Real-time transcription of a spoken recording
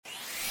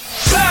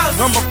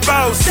I'm a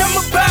boss. I'm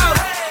a boss.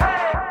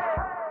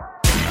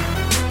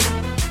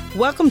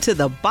 Welcome to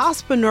the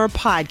Bosspreneur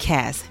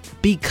Podcast,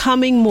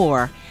 Becoming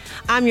More.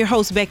 I'm your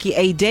host, Becky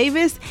A.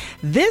 Davis.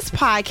 This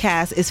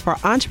podcast is for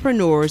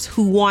entrepreneurs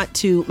who want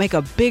to make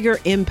a bigger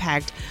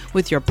impact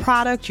with your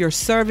product, your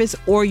service,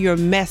 or your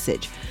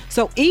message.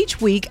 So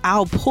each week,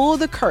 I'll pull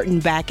the curtain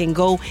back and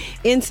go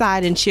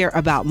inside and share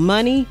about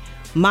money,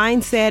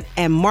 mindset,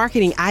 and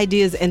marketing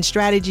ideas and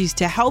strategies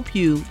to help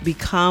you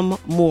become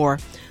more.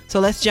 So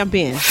let's jump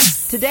in.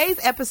 Today's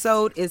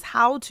episode is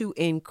how to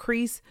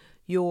increase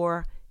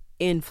your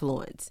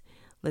influence.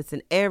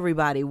 Listen,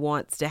 everybody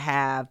wants to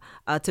have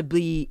to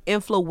be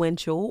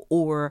influential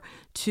or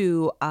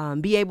to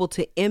be able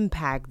to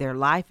impact their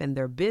life and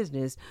their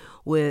business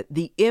with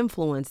the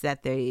influence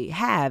that they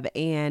have.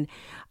 And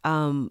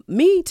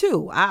me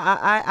too.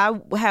 I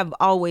have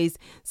always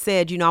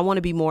said, I want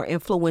to be more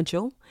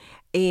influential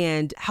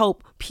and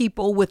help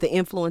people with the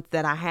influence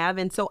that I have.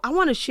 And so I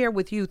want to share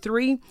with you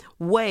 3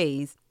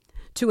 ways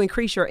to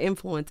increase your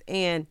influence.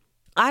 And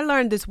I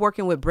learned this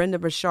working with Brenda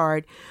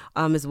Burchard,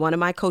 is one of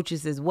my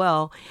coaches as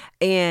well.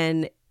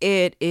 And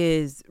it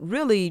is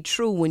really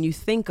true when you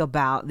think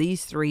about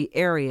these 3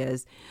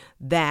 areas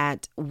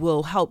that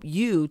will help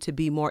you to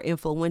be more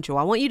influential.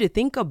 I want you to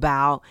think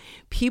about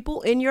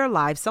people in your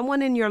life,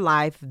 someone in your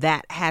life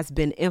that has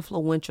been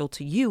influential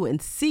to you,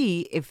 and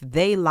see if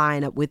they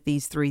line up with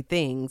these 3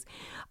 things,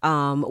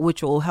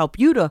 which will help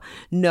you to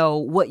know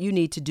what you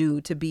need to do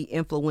to be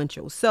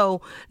influential. So,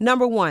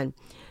 number 1,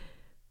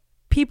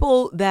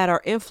 people that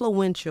are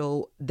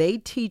influential, they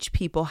teach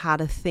people how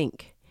to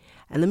think.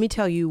 And let me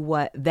tell you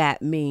what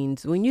that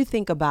means. When you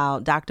think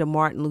about Dr.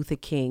 Martin Luther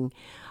King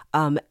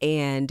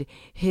and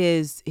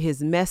his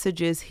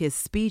messages, his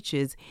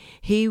speeches,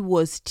 he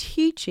was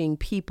teaching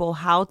people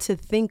how to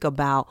think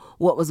about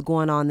what was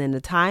going on in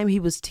the time.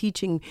 He was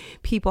teaching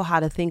people how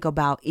to think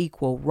about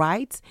equal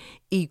rights,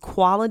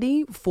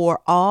 equality for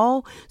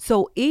all.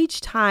 So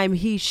each time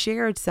he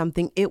shared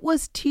something, it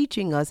was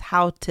teaching us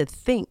how to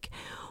think.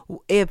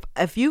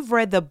 If you've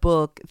read the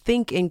book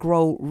Think and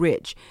Grow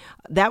Rich,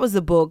 that was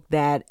a book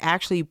that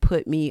actually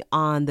put me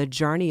on the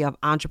journey of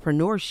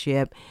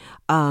entrepreneurship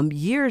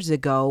years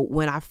ago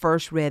when I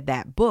first read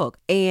that book.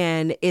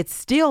 And it's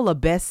still a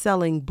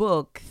best-selling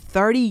book.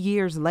 30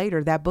 years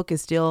later, that book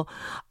is still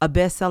a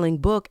best-selling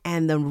book.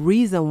 And the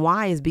reason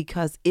why is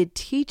because it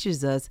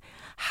teaches us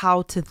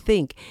how to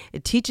think.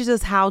 It teaches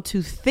us how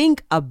to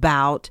think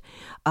about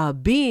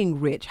being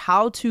rich,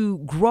 how to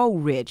grow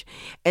rich.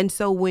 And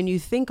so when you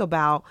think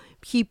about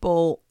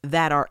people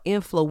that are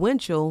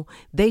influential,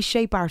 they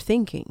shape our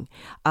thinking.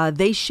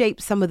 They shape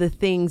some of the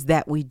things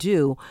that we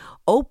do.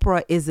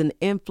 Oprah is an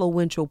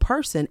influential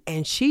person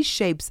and she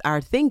shapes our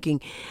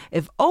thinking.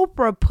 If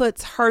Oprah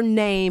puts her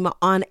name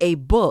on a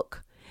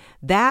book,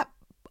 that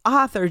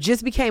author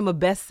just became a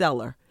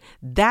bestseller.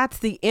 That's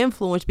the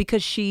influence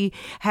because she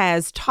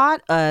has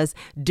taught us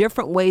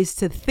different ways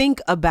to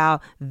think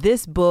about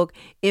this book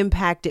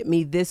impacted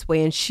me this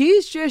way. And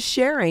she's just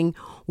sharing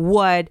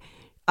what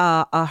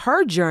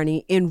her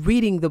journey in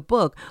reading the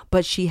book,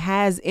 but she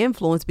has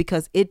influence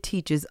because it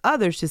teaches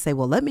others to say,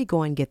 well, let me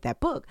go and get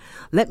that book.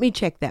 Let me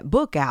check that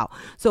book out.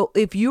 So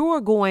if you're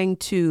going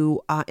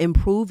to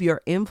improve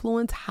your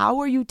influence, how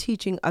are you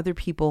teaching other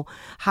people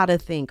how to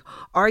think?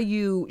 Are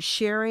you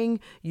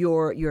sharing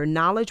your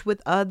knowledge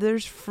with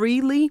others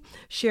freely,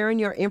 sharing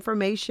your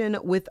information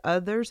with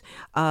others,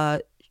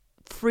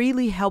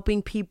 freely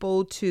helping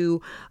people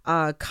to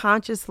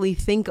consciously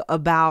think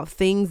about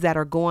things that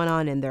are going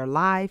on in their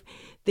life,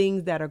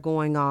 things that are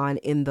going on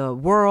in the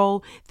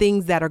world,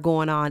 things that are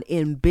going on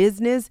in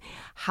business?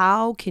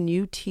 How can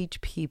you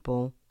teach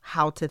people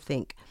how to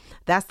think?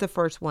 That's the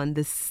first one.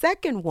 The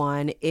second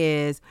one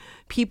is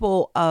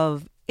people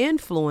of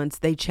influence,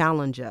 they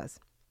challenge us.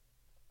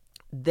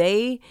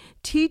 They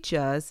teach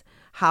us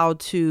how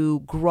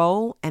to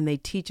grow and they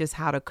teach us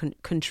how to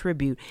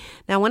contribute.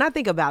 Now, when I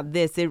think about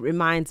this, it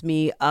reminds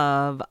me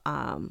of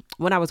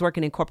when I was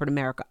working in corporate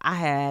America. I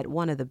had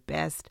one of the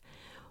best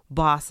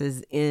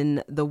bosses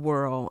in the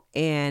world,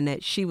 and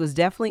she was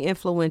definitely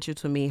influential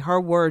to me. Her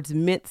words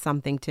meant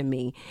something to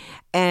me.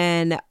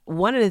 And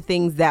one of the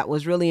things that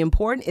was really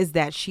important is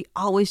that she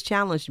always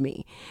challenged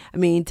me. I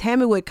mean,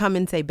 Tammy would come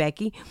and say,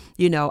 Becky,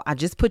 I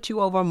just put you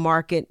over a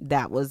market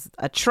that was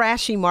a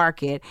trashy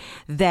market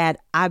that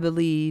I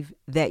believe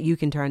that you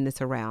can turn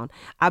this around.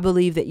 I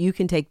believe that you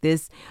can take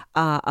this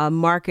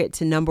market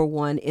to number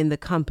 1 in the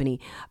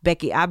company.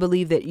 Becky, I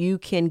believe that you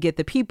can get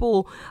the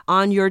people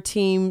on your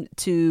team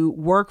to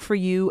work for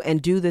you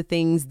and do the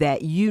things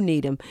that you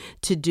need them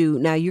to do.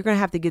 Now, you're going to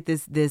have to get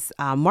this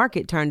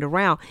market turned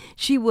around.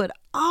 She would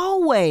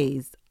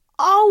always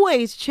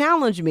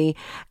challenge me,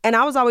 and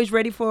I was always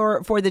ready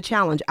for the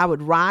challenge. I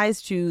would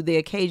rise to the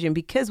occasion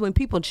because when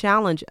people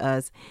challenge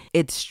us,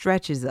 it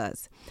stretches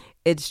us.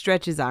 It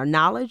stretches our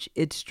knowledge.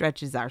 It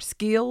stretches our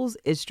skills.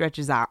 It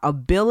stretches our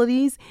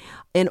abilities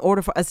in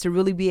order for us to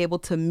really be able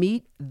to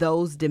meet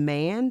those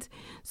demands.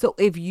 So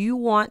if you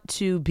want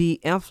to be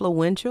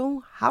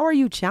influential, how are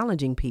you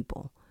challenging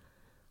people?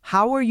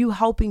 How are you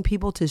helping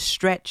people to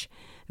stretch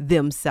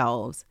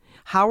themselves?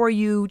 How are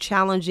you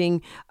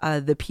challenging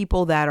the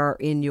people that are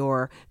in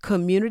your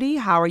community?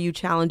 How are you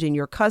challenging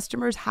your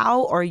customers?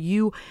 How are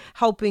you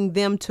helping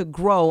them to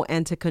grow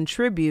and to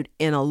contribute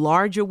in a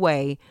larger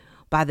way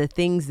by the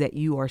things that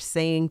you are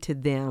saying to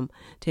them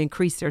to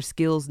increase their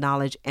skills,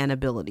 knowledge, and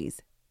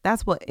abilities?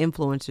 That's what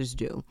influencers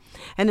do.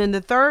 And then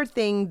the third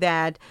thing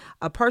that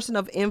a person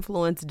of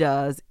influence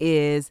does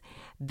is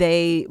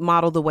they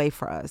model the way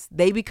for us.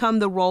 They become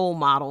the role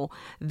model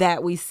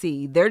that we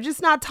see. They're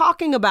just not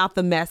talking about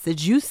the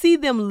message. You see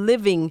them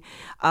living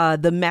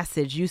the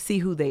message. You see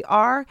who they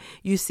are.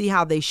 You see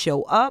how they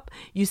show up.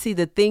 You see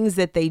the things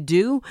that they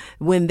do.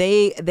 When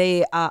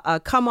they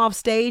come off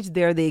stage,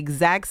 they're the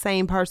exact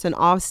same person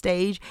off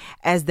stage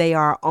as they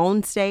are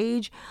on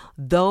stage.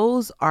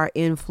 Those are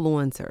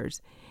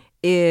influencers.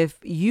 If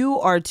you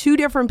are two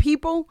different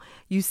people,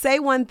 you say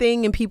one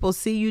thing and people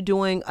see you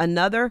doing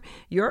another,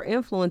 your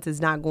influence is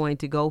not going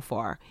to go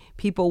far.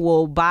 People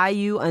will buy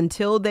you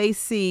until they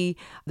see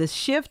the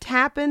shift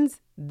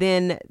happens,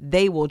 then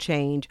they will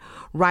change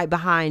right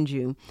behind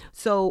you.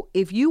 So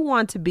if you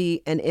want to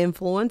be an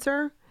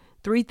influencer,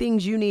 3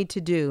 things you need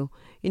to do.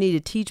 You need to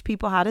teach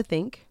people how to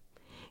think.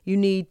 You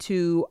need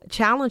to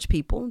challenge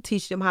people,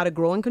 teach them how to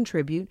grow and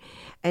contribute.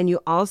 And you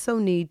also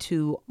need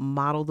to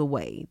model the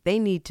way. They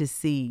need to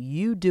see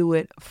you do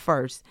it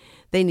first.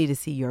 They need to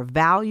see your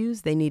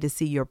values. They need to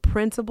see your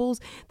principles.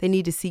 They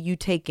need to see you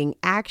taking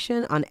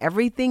action on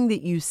everything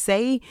that you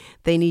say.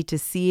 They need to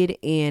see it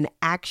in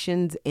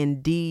actions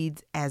and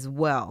deeds as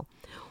well.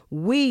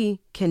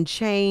 We can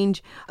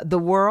change the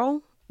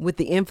world with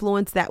the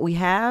influence that we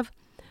have.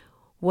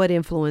 What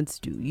influence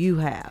do you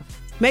have?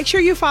 Make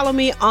sure you follow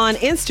me on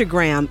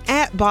Instagram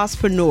at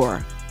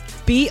Bosspreneur,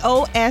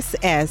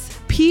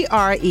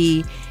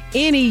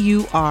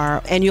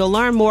 BOSSPRENEUR, and you'll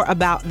learn more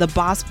about the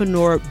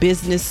Bosspreneur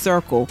Business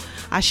Circle.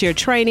 I share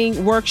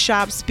training,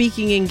 workshops,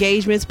 speaking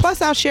engagements,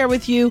 plus I'll share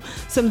with you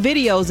some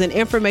videos and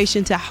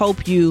information to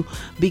help you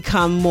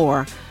become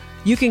more.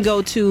 You can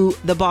go to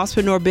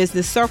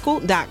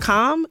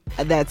thebosspreneur.com.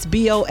 That's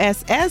BOSSPRENEUR.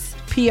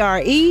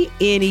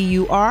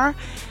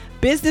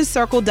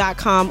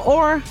 businesscircle.com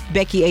or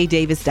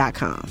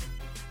BeckyADavis.com.